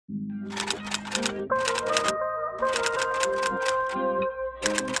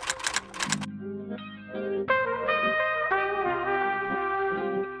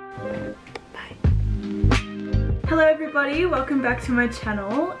everybody, welcome back to my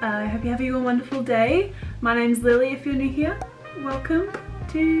channel. I hope you're having a wonderful day. My name's Lily if you're new here. Welcome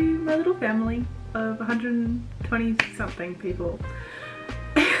to my little family of 120 something people.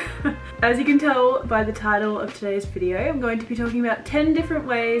 As you can tell by the title of today's video, I'm going to be talking about 10 different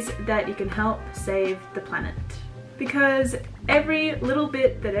ways that you can help save the planet. Because every little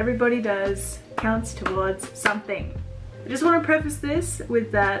bit that everybody does counts towards something. I just want to preface this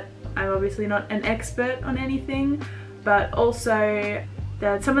with that I'm obviously not an expert on anything, but also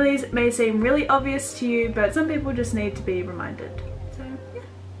that some of these may seem really obvious to you, but some people just need to be reminded. So yeah.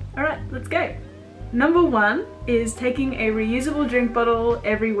 Alright, let's go. Number 1 is taking a reusable drink bottle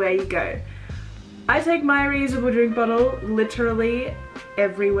everywhere you go. I take my reusable drink bottle literally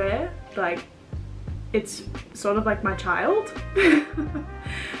everywhere. Like, it's sort of like my child.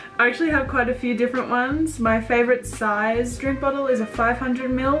 I actually have quite a few different ones. My favorite size drink bottle is a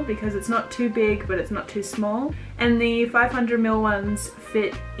 500ml because it's not too big but it's not too small. And the 500ml ones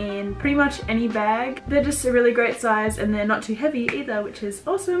fit in pretty much any bag. They're just a really great size and they're not too heavy either, which is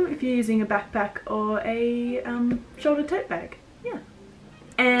awesome if you're using a backpack or a shoulder tote bag. Yeah.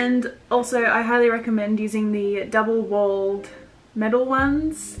 And also I highly recommend using the double-walled metal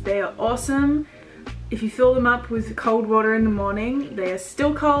ones. They are awesome. If you fill them up with cold water in the morning, they are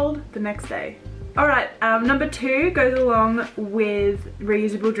still cold the next day. Alright, number 2 goes along with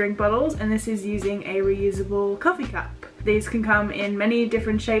reusable drink bottles, and this is using a reusable coffee cup. These can come in many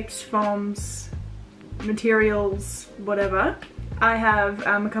different shapes, forms, materials, whatever. I have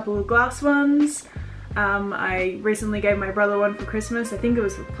a couple of glass ones. I recently gave my brother one for Christmas. I think it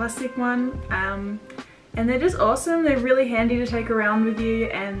was a plastic one. And they're just awesome. They're really handy to take around with you,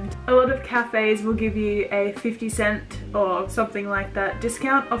 and a lot of cafes will give you a 50 cent or something like that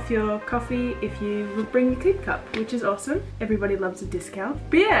discount off your coffee if you bring your keep cup, which is awesome. Everybody loves a discount.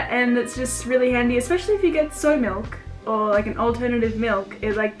 But yeah, and it's just really handy, especially if you get soy milk or like an alternative milk.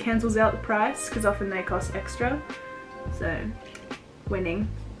 It like cancels out the price because often they cost extra. So, winning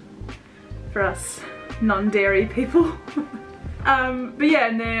for us non-dairy people. But yeah,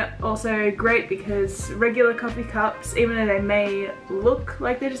 and they're also great because regular coffee cups, even though they may look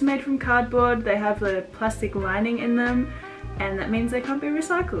like they're just made from cardboard, they have the plastic lining in them, and that means they can't be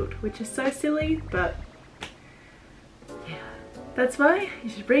recycled, which is so silly, but yeah, that's why you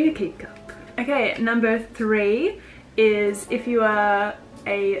should bring a keep cup. Okay, number 3 is if you are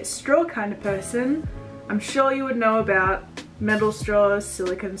a straw kind of person, I'm sure you would know about metal straws,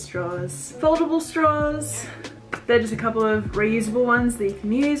 silicone straws, foldable straws. They're just a couple of reusable ones that you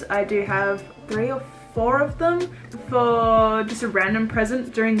can use. I do have 3 or 4 of them for just a random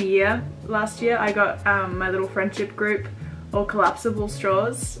present during the year. Last year I got my little friendship group all collapsible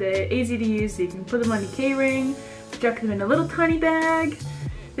straws. They're easy to use, so you can put them on your keyring, chuck them in a little tiny bag.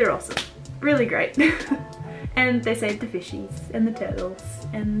 They're awesome. Really great. And they save the fishies and the turtles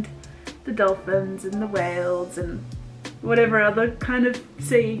and the dolphins and the whales and whatever other kind of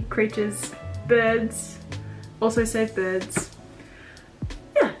sea creatures. Birds. Also save birds.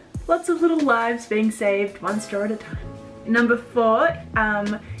 Yeah, lots of little lives being saved one straw at a time. Number 4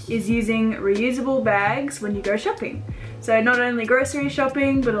 is using reusable bags when you go shopping. So not only grocery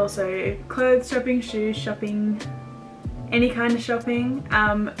shopping, but also clothes shopping, shoes shopping, any kind of shopping.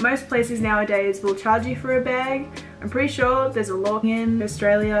 Most places nowadays will charge you for a bag. I'm pretty sure there's a law in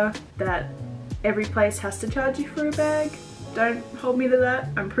Australia that every place has to charge you for a bag. Don't hold me to that,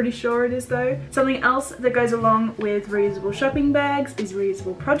 I'm pretty sure it is though. Something else that goes along with reusable shopping bags is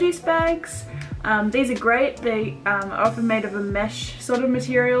reusable produce bags. These are great. They are often made of a mesh sort of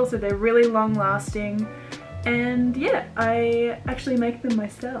material, so they're really long lasting. And yeah, I actually make them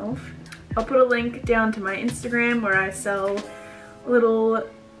myself. I'll put a link down to my Instagram where I sell little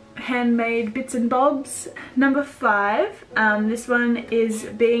handmade bits and bobs. Number 5, this one is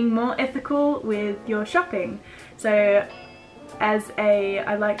being more ethical with your shopping. So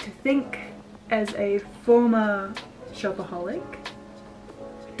I like to think as a former shopaholic.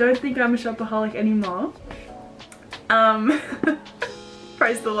 Don't think I'm a shopaholic anymore.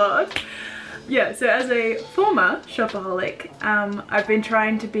 Praise the Lord. Yeah, so as a former shopaholic, I've been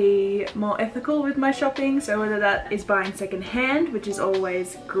trying to be more ethical with my shopping. So whether that is buying secondhand, which is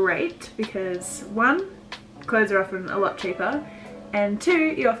always great because 1, clothes are often a lot cheaper, and 2,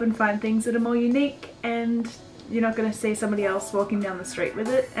 you often find things that are more unique and you're not going to see somebody else walking down the street with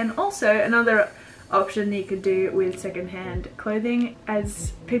it. And also another option that you could do with secondhand clothing,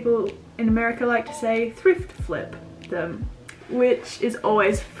 as people in America like to say, thrift flip them, which is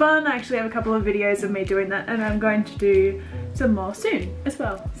always fun. I actually have a couple of videos of me doing that, and I'm going to do some more soon as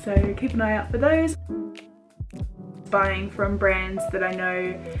well, so keep an eye out for those. Buying from brands that I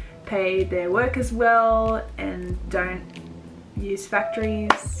know pay their workers well and don't use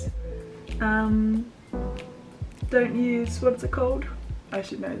factories. Don't use, what's it called? I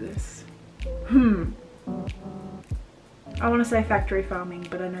should know this. I want to say factory farming,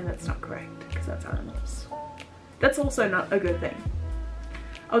 but I know that's not correct because that's animals. That's also not a good thing.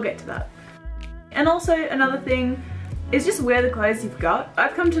 I'll get to that. And also another thing is just wear the clothes you've got.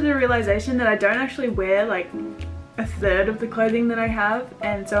 I've come to the realization that I don't actually wear like a third of the clothing that I have,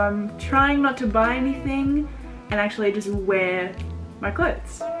 and so I'm trying not to buy anything and actually just wear my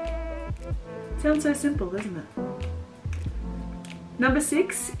clothes. Sounds so simple, doesn't it? Number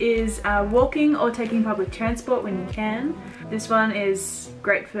 6 is walking or taking public transport when you can. This one is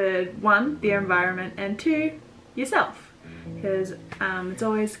great for 1, the environment, and 2, yourself. Because it's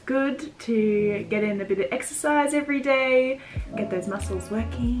always good to get in a bit of exercise every day, get those muscles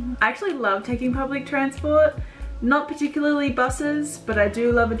working. I actually love taking public transport, not particularly buses, but I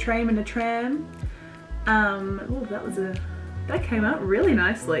do love a train and a tram. Oh, that came out really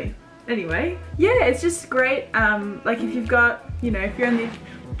nicely. Anyway, yeah, it's just great. Like if you've got, you know, if you're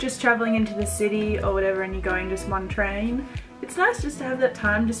just traveling into the city or whatever and you're going just one train, it's nice just to have that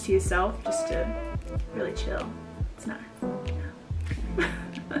time just to yourself, just to really chill. It's nice.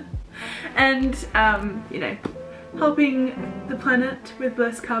 And you know, helping the planet with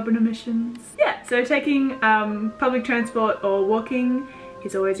less carbon emissions. Yeah, so taking public transport or walking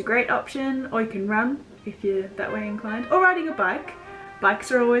is always a great option, or you can run if you're that way inclined, or riding a bike.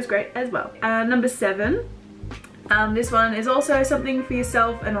 Bikes are always great as well. Number 7, this one is also something for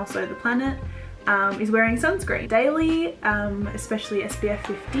yourself and also the planet, is wearing sunscreen daily, especially SPF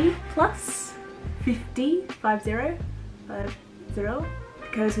 50 plus, 50,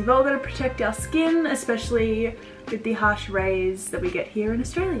 because we've all got to protect our skin, especially with the harsh rays that we get here in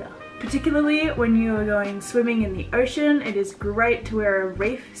Australia. Particularly when you are going swimming in the ocean, it is great to wear a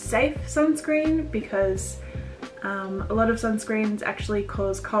reef-safe sunscreen because a lot of sunscreens actually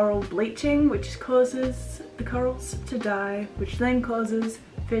cause coral bleaching, which causes the corals to die, which then causes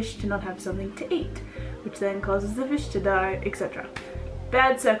fish to not have something to eat, which then causes the fish to die, etc.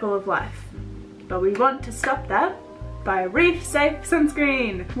 Bad circle of life. But we want to stop that by a reef-safe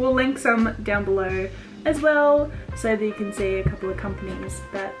sunscreen. We'll link some down below as well so that you can see a couple of companies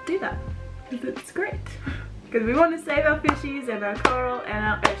that do that, because it's great. Because we want to save our fishies and our coral and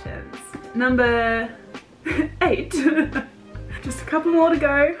our oceans. Number 8, just a couple more to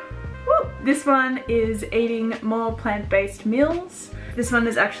go. Woo! This one is eating more plant-based meals. This one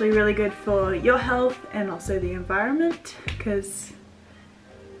is actually really good for your health and also the environment, because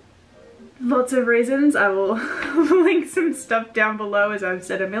lots of reasons. I will link some stuff down below, as I've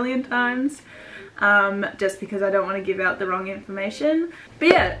said a million times, just because I don't want to give out the wrong information. But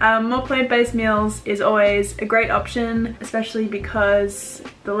yeah, more plant-based meals is always a great option, especially because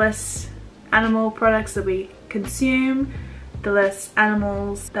the less animal products that we consume, the less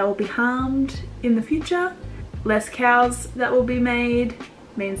animals that will be harmed in the future. Less cows that will be made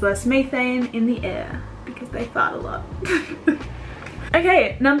means less methane in the air, because they fart a lot.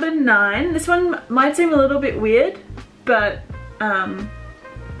 Okay, number 9. This one might seem a little bit weird, but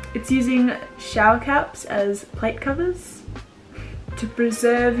it's using shower caps as plate covers to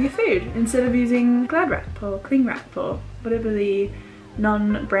preserve your food instead of using Glad wrap or cling wrap or whatever the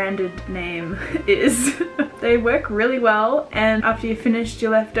non-branded name is. They work really well, and after you've finished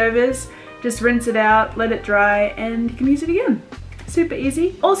your leftovers, just rinse it out, let it dry, and you can use it again. Super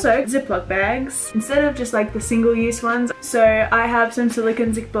easy. Also, Ziploc bags, instead of just like the single-use ones. So I have some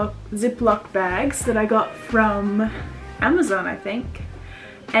silicone Ziploc bags that I got from Amazon, I think,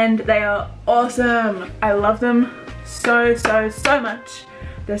 and they are awesome. I love them so much.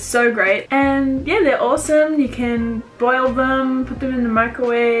 They're so great, and yeah, they're awesome. You can boil them, put them in the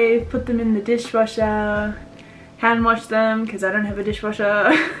microwave, put them in the dishwasher, hand wash them because I don't have a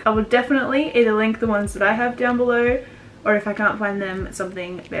dishwasher. I will definitely either link the ones that I have down below, or if I can't find them,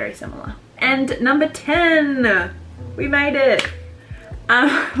 something very similar. And number 10, we made it.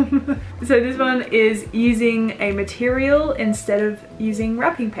 So this one is using a material instead of using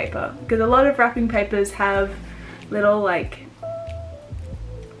wrapping paper, because a lot of wrapping papers have little like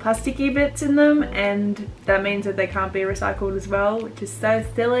plasticky bits in them, and that means that they can't be recycled as well, which is so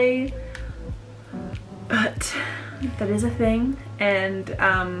silly, but that is a thing. And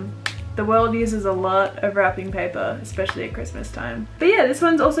the world uses a lot of wrapping paper, especially at Christmas time. But yeah, this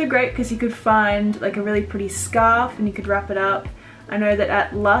one's also great because you could find like a really pretty scarf and you could wrap it up. I know that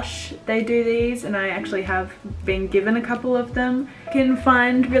at Lush they do these, and I actually have been given a couple of them. You can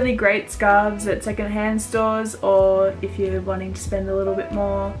find really great scarves at secondhand stores, or if you're wanting to spend a little bit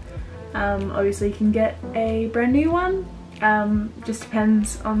more, obviously you can get a brand new one. Just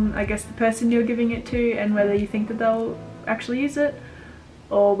depends on, I guess, the person you're giving it to and whether you think that they'll actually use it,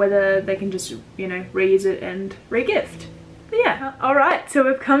 or whether they can just, you know, reuse it and re-gift. But yeah, alright, so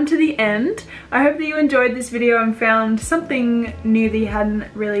we've come to the end. I hope that you enjoyed this video and found something new that you hadn't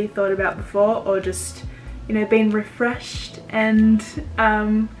really thought about before, or just, you know, been refreshed and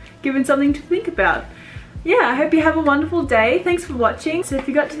given something to think about. Yeah, I hope you have a wonderful day. Thanks for watching. So if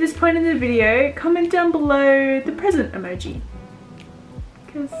you got to this point in the video, comment down below the present emoji,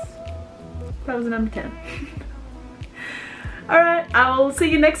 because that was a number 10. Alright, I will see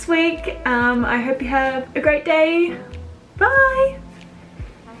you next week. I hope you have a great day. Bye!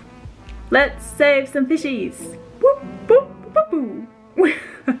 Let's save some fishies.